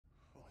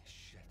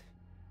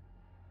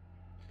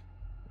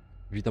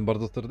Witam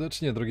bardzo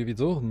serdecznie, drogi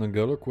widzu.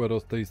 NgeloQuerro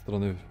z tej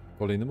strony w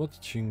kolejnym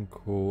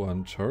odcinku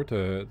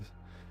Uncharted.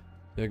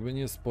 Jakby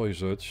nie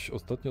spojrzeć,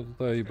 ostatnio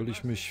tutaj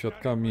byliśmy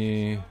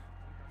świadkami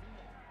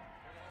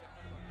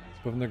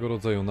pewnego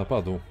rodzaju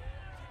napadu.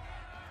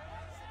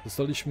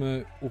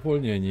 Zostaliśmy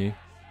uwolnieni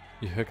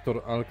i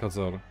Hektorem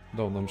Alcazar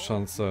dał nam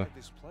szansę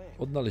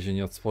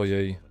odnalezienia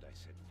swojej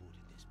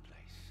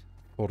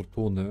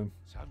fortuny.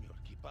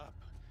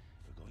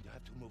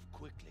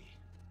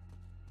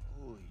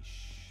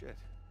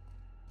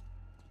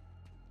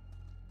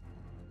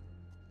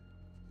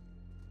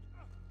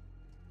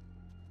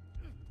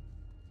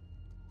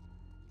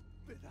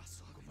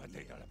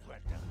 Mantenga la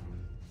puerta.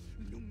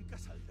 Nunca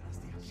saldrás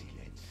de aquí.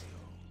 Silencio.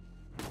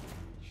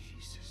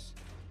 Jesus,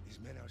 these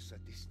men are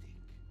sadistic.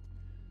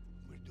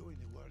 We're doing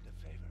the world a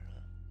favor,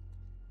 huh?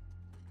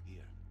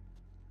 Here,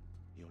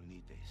 you'll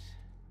need this.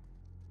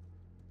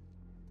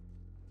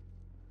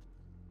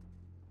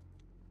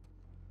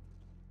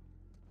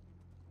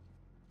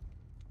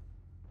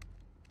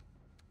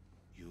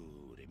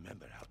 You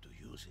remember how to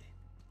use it?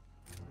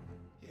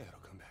 Yeah, it'll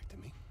come back to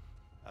me.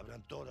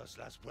 Abran todas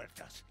las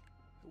puertas.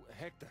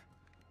 Hector,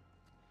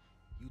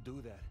 you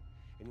do that,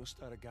 and you'll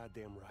start a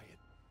goddamn riot.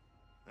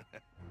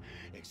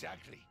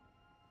 Exactly.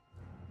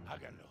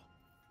 Háganlo.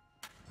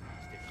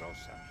 Stay close,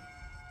 Samuel.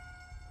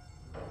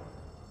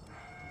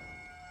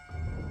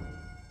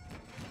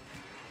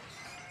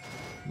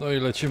 No i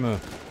lecimy.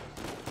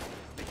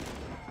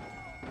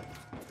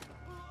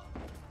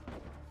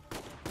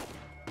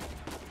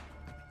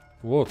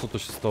 Ło, co to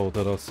się stało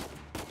teraz?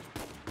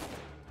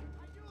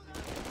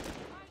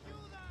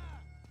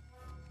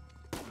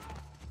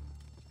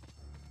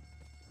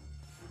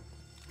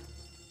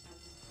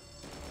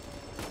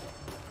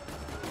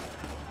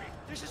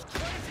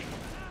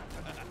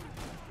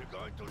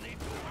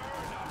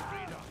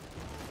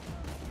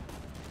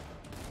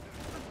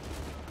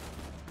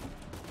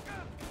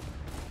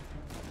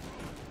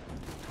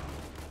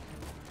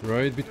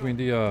 Right between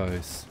the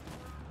eyes.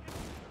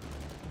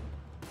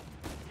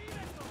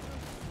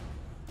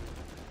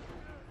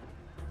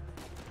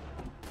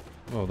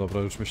 O,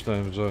 dobra, już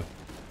myślałem, że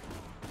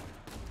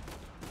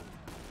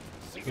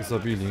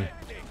zabili.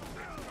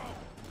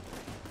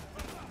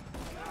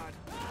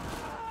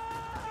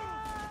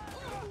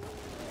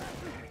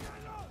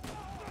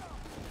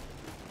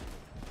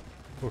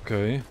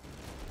 Okej.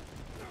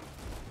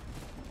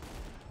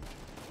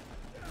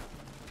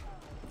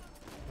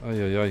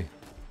 Ajajaj.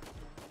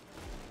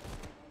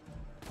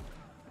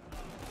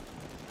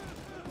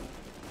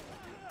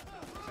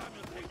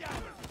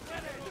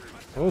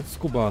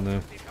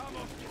 Odskubany.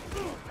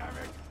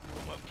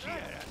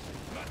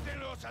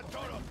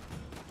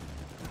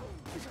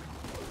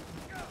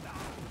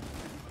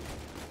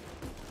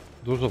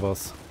 Dużo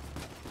was.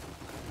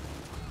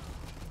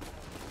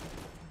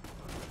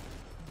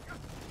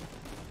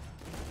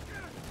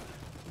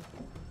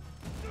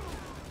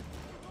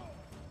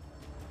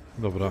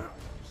 Dobra.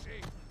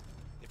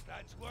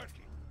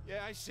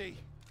 Yeah, I see.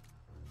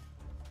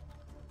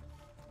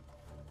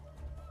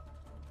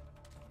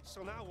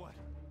 So now what?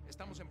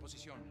 Estamos en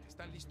posición.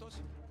 ¿Están listos?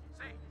 Sí.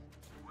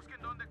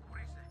 Busquen dónde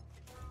cubrirse.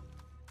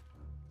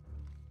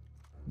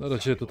 Na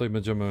razie tutaj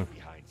będziemy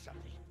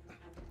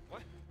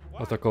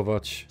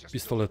atakować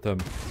pistoletem.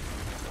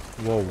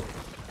 Wow.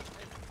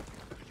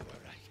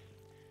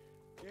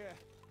 Yeah.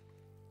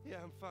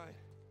 Yeah, I'm fine.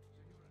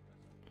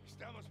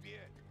 Estamos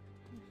bien.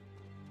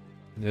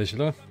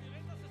 Nieźle.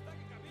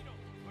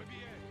 Muy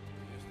bien.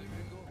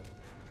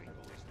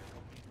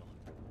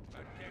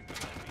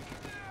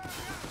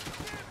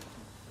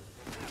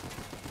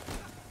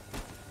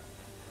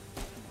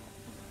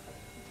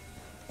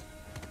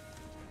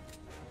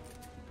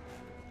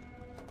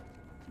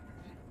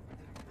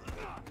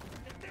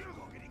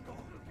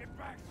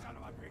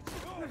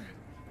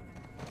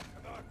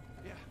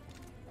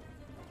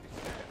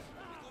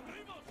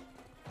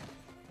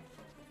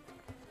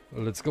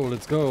 Let's go,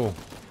 let's go.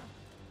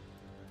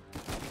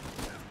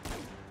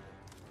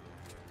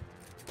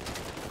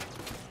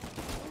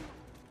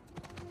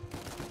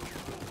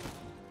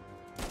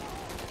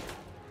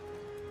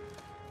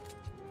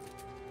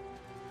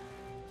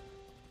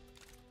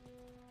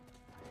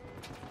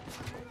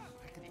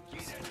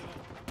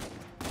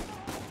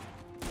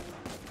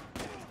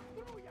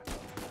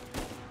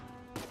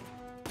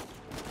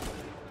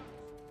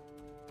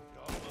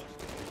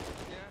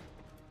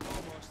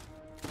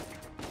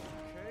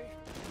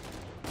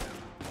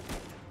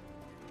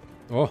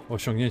 O,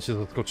 osiągnięcie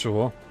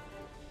zaskoczyło.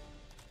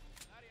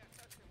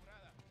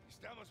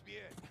 Estamos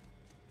bien.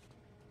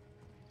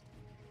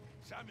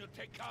 Samuel,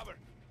 take cover.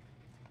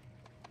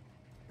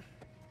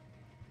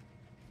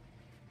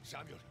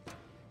 Samuel,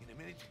 in a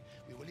minute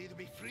we will either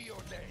be free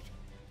or dead.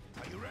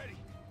 Are you ready?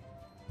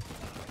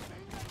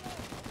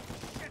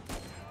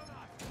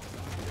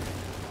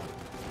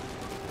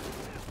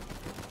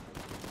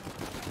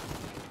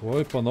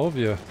 Oj,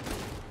 panowie.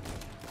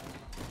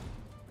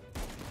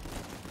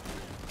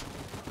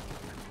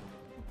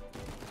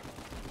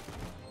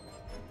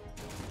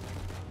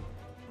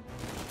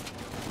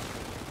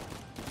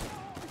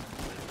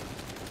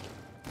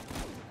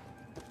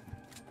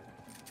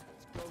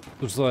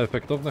 Cóż za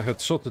efektowne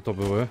headshoty to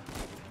były.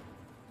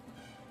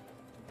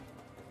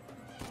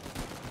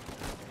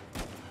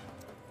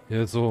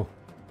 Jezu.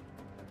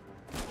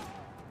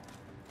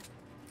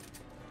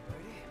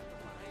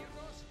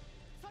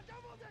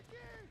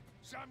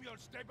 Samuel,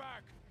 stay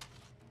back!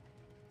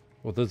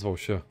 Odezwał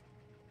się.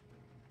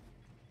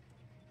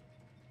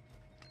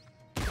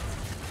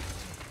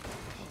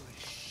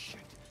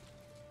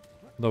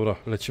 Dobra,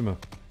 lecimy.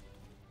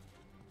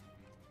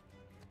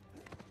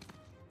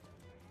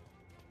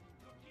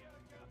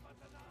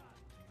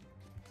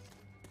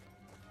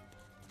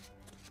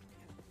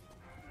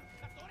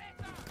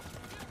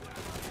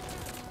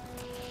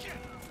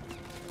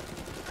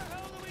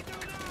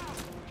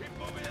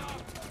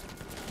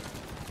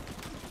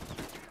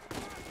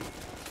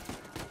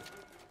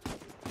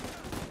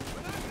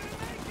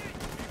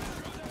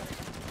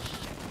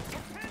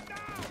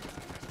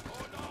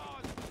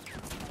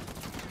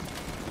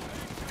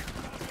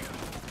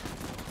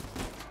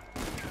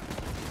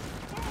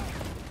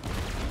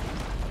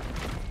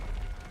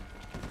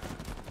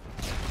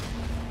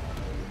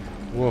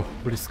 Ło,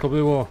 blisko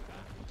było.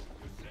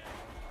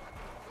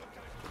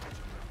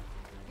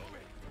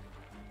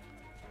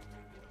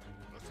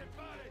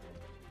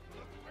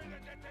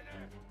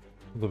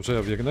 Dobrze,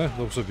 ja biegnę?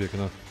 Dobrze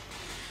biegnę.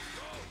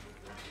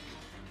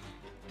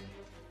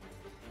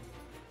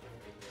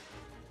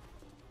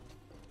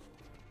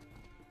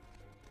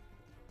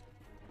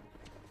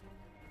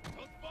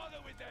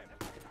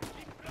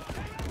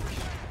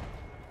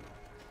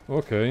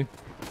 Okej.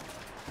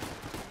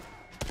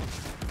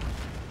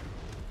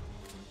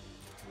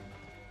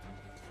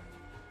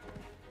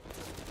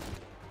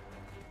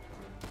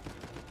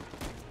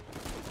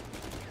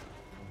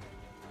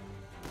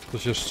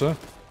 Coś jeszcze?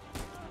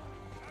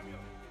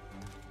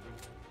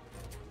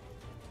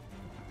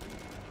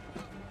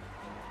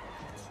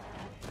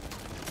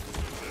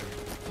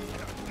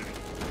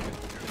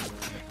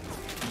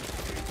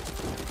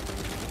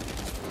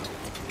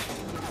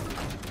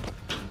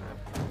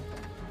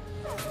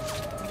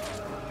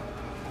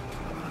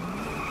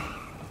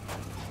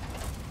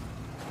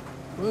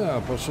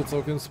 Ja, poszło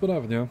całkiem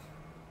sprawnie.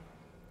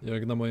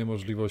 Jak na moje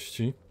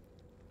możliwości.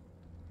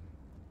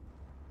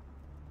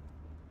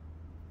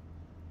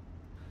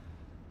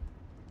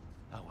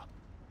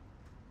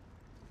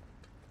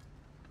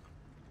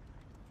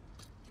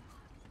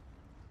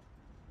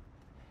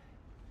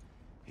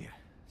 Here,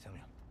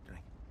 Samuel,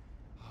 drink.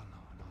 Oh,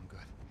 no, I'm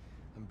good.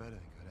 I'm better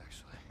than good,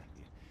 actually.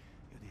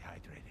 You're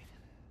dehydrated.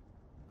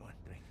 Go on,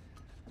 drink.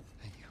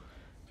 Thank you.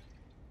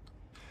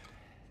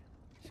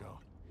 So,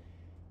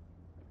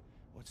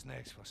 what's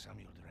next for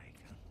Samuel Drake?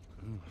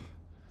 Huh?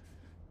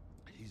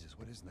 Jesus,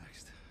 what is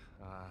next?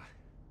 I'm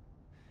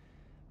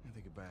gonna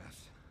take a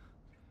bath.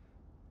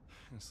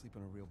 I'm gonna sleep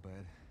on a real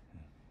bed.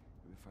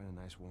 Maybe find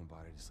a nice warm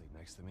body to sleep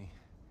next to me.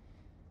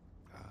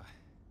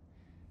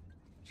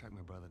 Track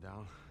my brother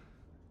down.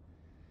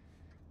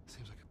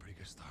 Seems like a pretty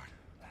good start.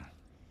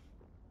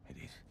 It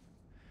is.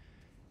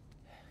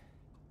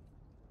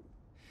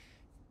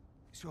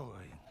 So,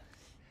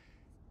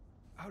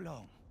 how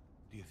long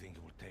do you think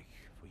it will take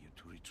for you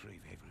to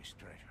retrieve Avery's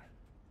treasure?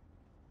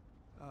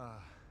 I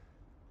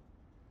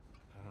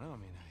don't know. I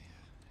mean,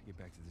 I get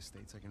back to the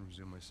States, I can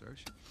resume my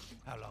search.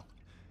 How long?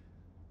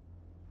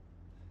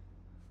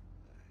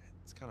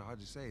 It's kind of hard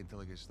to say until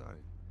I get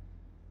started.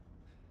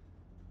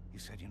 You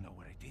said you know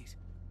where it is.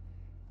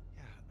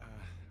 Yeah,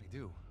 I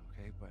do.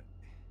 Okay, but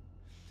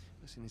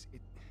listen,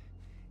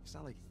 it's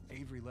not like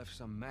Avery left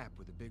some map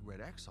with a big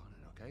red X on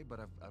it. Okay, but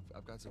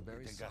I've got some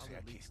very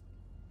solid leads.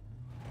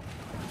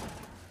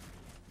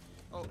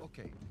 Oh,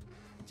 okay.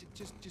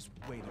 Just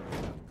wait a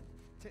minute.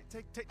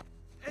 Take.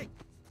 Hey,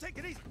 take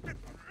it easy.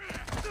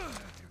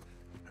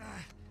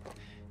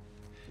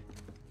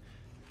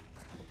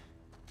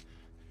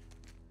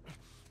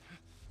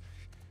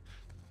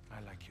 I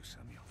like you,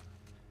 Samuel.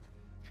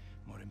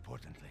 More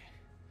importantly,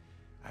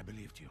 I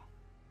believed you.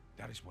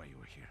 That is why you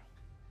were here.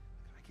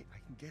 I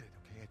can get it,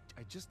 okay?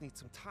 I just need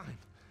some time.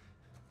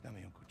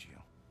 Dame un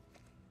cuchillo.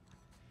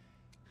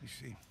 You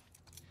see,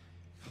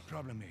 the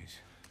problem is,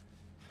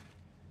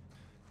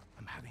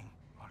 I'm having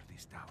all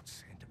these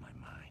doubts into my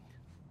mind.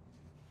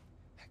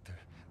 Hector,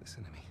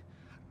 listen to me.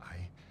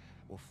 I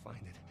will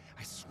find it.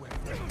 I swear.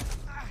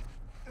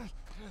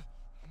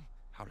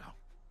 How long?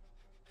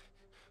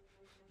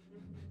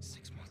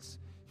 6 months.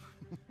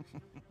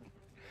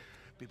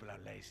 People are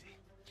lazy.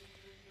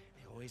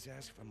 They always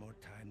ask for more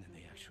time than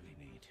they actually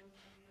need.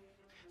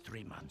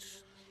 3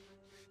 months.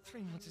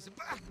 3 months is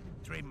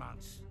 3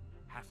 months.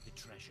 Half the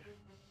treasure.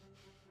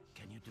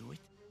 Can you do it?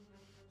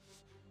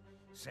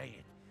 Say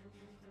it.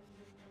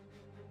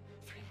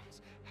 3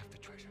 months, half the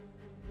treasure.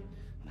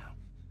 Now,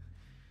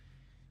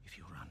 if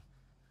you run,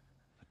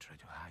 or try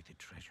to hide the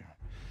treasure,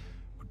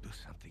 or do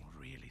something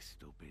really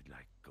stupid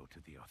like go to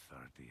the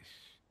authorities,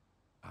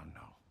 I'll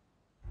know.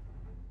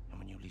 And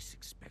when you least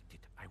expect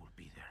it, I will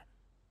be there.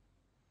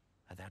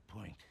 At that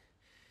point,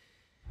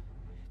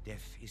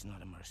 death is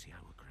not a mercy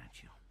I will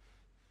grant you.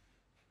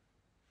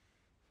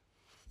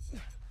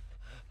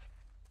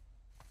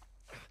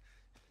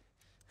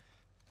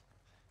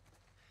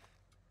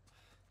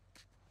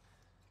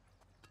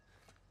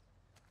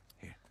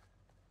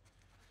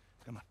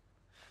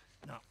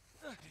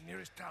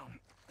 nearest town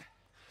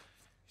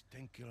is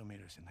 10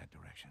 kilometers in that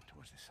direction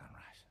towards the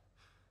sunrise.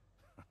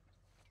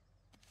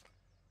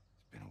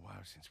 It's been a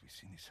while since we've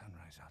seen the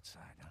sunrise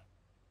outside, huh?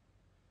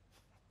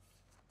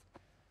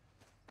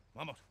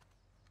 Vamos.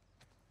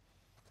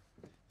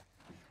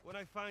 When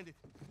I find it,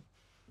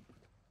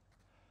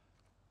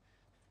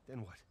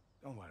 then what?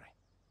 Don't worry.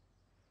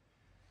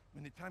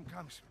 When the time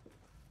comes,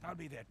 I'll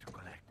be there to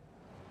collect.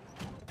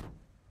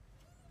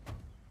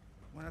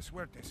 Buena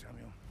suerte,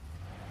 Samuel.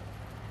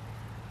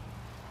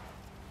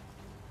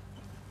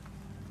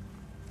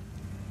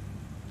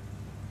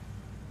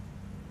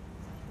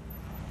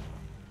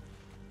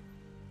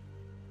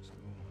 So,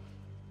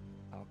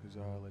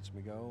 Alcazar lets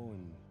me go,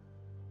 and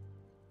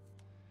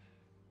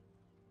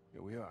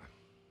here we are.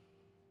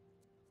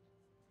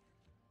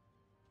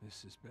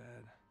 This is bad.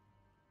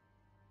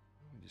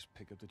 We just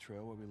pick up the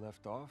trail where we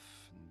left off,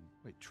 and...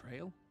 Wait,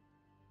 trail?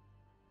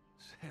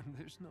 Sam,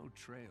 there's no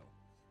trail.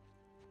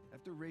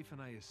 After Rafe and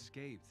I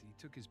escaped, he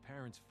took his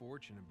parents'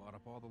 fortune and bought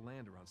up all the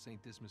land around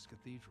St. Dismas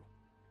Cathedral.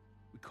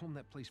 We combed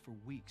that place for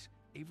weeks.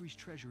 Avery's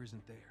treasure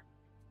isn't there.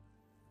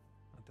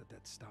 Not that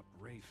that stopped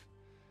Rafe.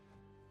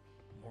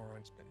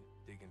 Moron's been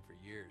digging for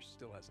years,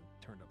 still hasn't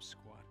turned up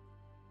squat.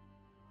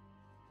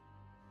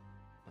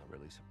 Not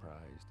really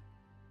surprised.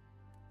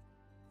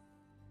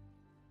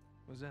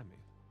 What does that mean?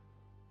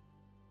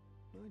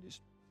 I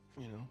just,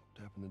 you know,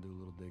 happened to do a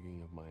little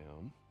digging of my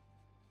own.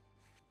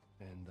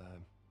 And,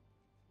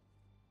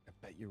 I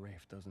bet you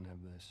Rafe doesn't have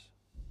this.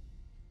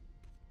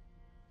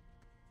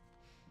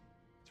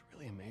 It's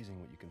really amazing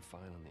what you can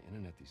find on the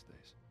internet these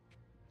days.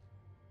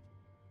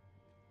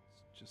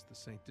 It's just the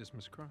St.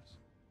 Dismas cross.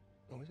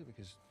 Oh, is it?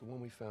 Because the one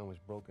we found was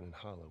broken and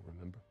hollow,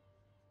 remember?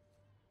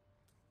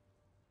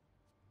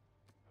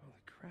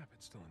 Holy crap,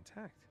 it's still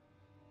intact.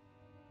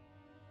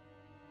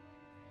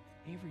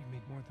 Avery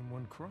made more than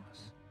one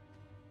cross.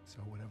 So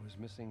whatever's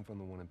missing from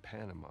the one in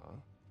Panama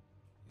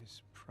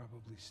Is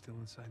probably still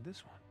inside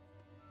this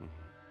one.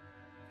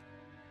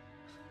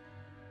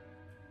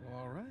 Well,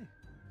 all right.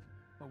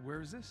 Well,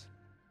 where is this?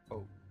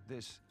 Oh,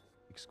 this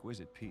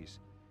exquisite piece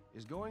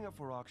is going up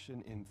for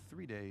auction in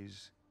 3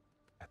 days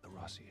at the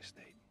Rossi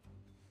estate.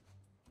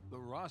 The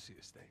Rossi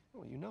estate.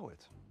 Oh, you know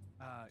it.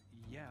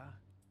 Yeah.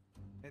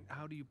 And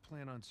how do you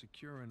plan on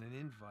securing an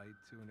invite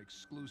to an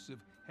exclusive,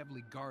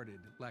 heavily guarded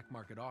black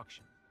market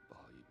auction?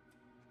 Well, you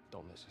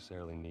don't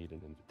necessarily need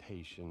an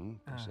invitation,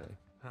 per se.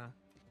 Huh?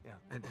 Yeah.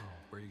 And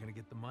where are you gonna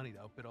get the money to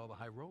outbid all the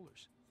high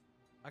rollers?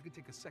 I could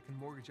take a second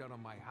mortgage out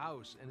on my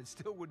house, and it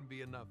still wouldn't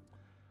be enough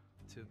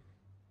to...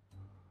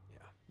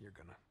 Yeah, you're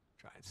gonna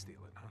try and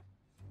steal it, huh?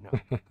 No.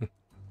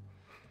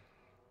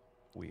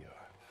 We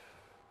are.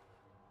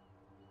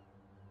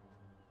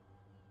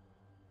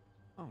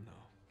 Oh, no.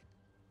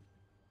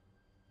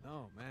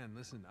 No, man,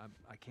 listen,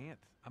 I can't.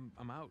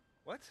 I'm out.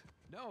 What?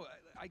 No,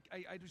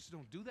 I just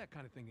don't do that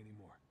kind of thing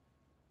anymore.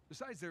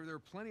 Besides, there are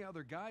plenty of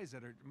other guys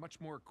that are much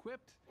more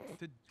equipped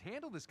to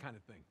handle this kind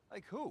of thing.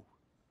 Like who?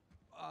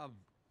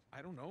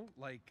 I don't know,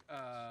 like,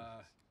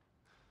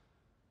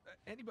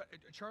 anybody,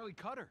 Charlie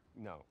Cutter.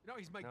 No. No,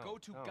 he's my No,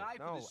 go-to no, guy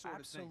for no, this sort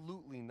of thing.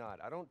 absolutely not.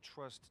 I don't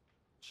trust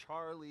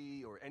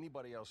Charlie or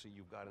anybody else that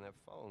you've got on that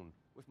phone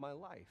with my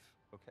life,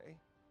 okay?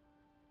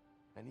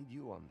 I need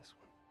you on this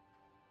one.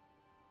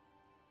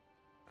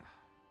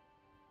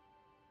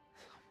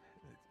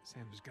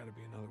 Sam, there's got to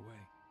be another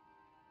way.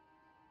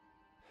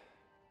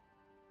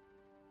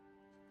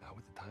 Not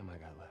with the time I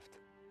got left.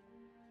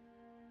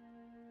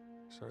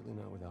 Certainly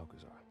not with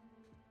Alcazar.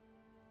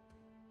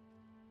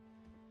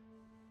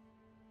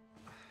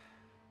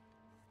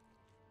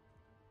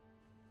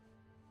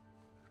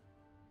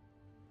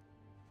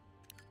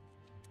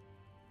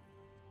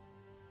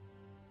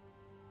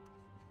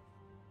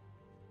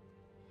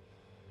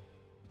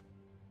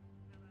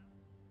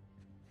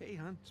 Hey,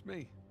 hon, it's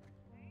me.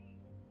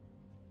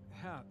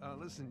 Yeah,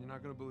 listen, you're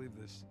not gonna believe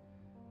this.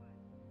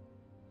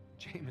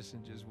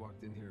 Jameson just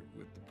walked in here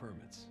with the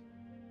permits.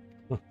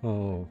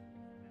 Oh.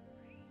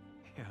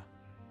 Yeah.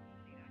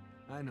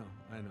 I know,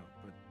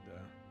 but,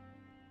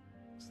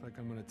 looks like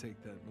I'm gonna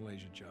take that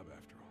Malaysia job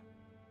after all.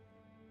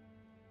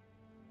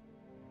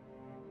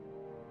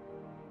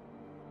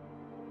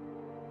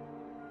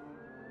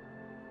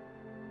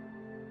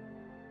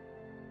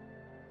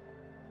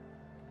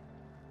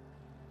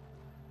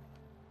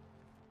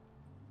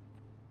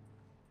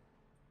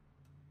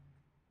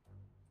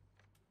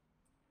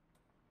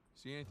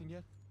 See anything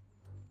yet?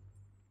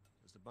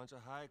 Just a bunch of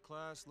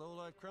high-class,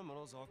 low-life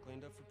criminals all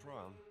cleaned up for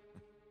prom.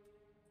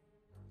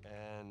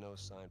 And no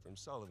sign from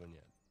Sullivan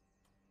yet.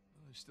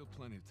 Well, there's still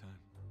plenty of time.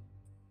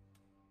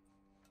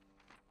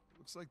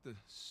 Looks like the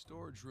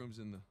storage room's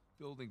in the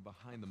building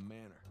behind the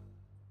manor.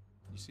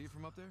 You see it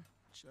from up there?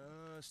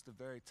 Just the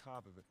very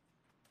top of it.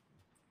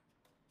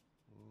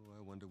 Oh,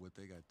 I wonder what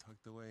they got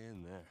tucked away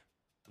in there.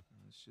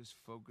 Let's just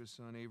focus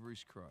on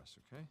Avery's Cross,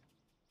 okay?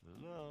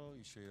 No,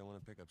 you sure you don't want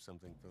to pick up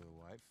something for the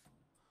wife?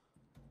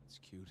 It's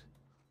cute.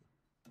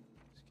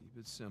 Let's keep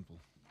it simple.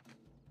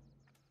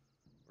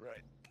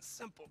 Right,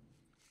 simple.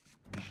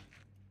 And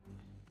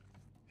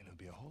it'd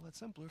be a whole lot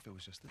simpler if it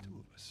was just the two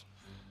of us.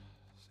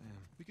 Sam,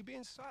 we could be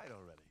inside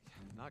already.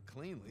 Not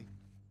cleanly.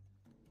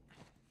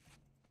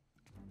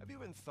 Have you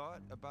even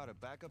thought about a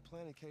backup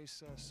plan in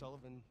case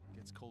Sullivan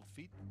gets cold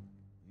feet?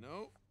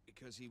 No,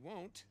 because he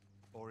won't.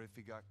 Or if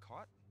he got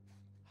caught?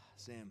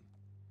 Sam,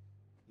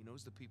 he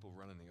knows the people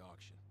running the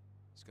auction.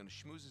 He's gonna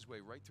schmooze his way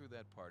right through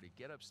that party,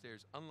 get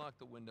upstairs, unlock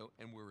the window,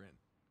 and we're in.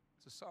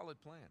 It's a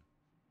solid plan.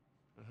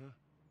 Uh-huh.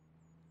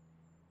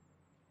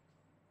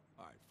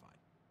 All right, fine.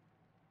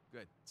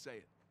 Good, say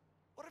it.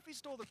 What if he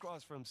stole the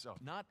cross for himself?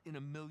 Not in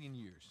a million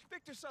years.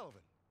 Victor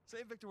Sullivan.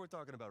 Same Victor we're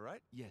talking about,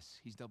 right? Yes,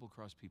 he's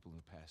double-crossed people in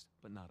the past,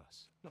 but not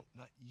us. No,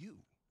 not you.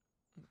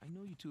 I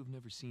know you two have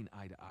never seen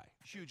eye to eye.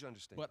 Huge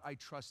understanding. But I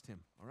trust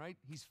him, all right?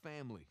 He's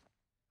family.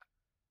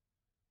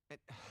 And,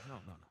 no.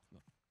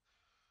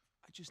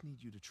 I just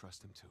need you to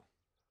trust him, too.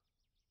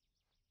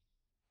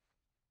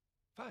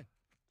 Fine.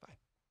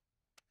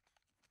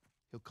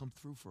 He'll come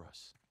through for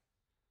us.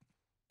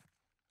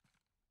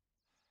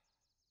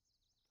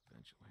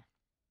 Eventually.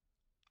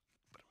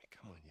 But I mean,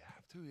 come on, you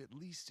have to at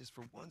least just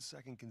for 1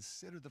 second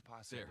consider the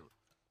possibility.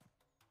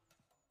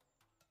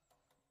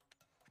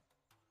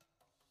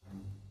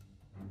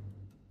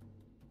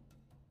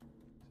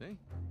 See?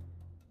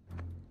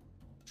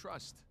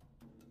 Trust.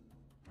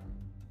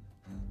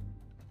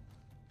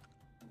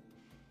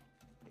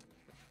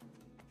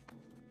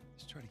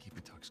 Just try to keep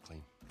your tux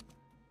clean.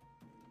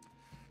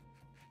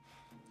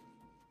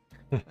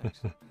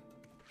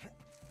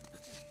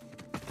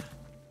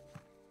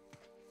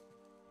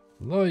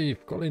 No i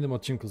w kolejnym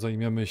odcinku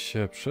zajmiemy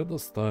się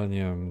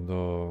przedostaniem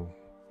do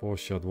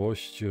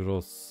posiadłości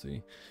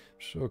Rosji.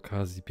 Przy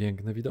okazji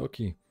piękne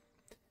widoki.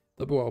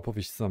 To była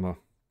opowieść sama.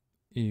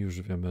 I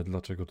już wiemy,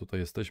 dlaczego tutaj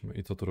jesteśmy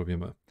i co tu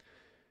robimy.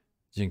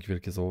 Dzięki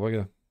wielkie za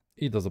uwagę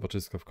i do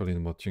zobaczyska w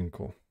kolejnym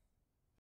odcinku.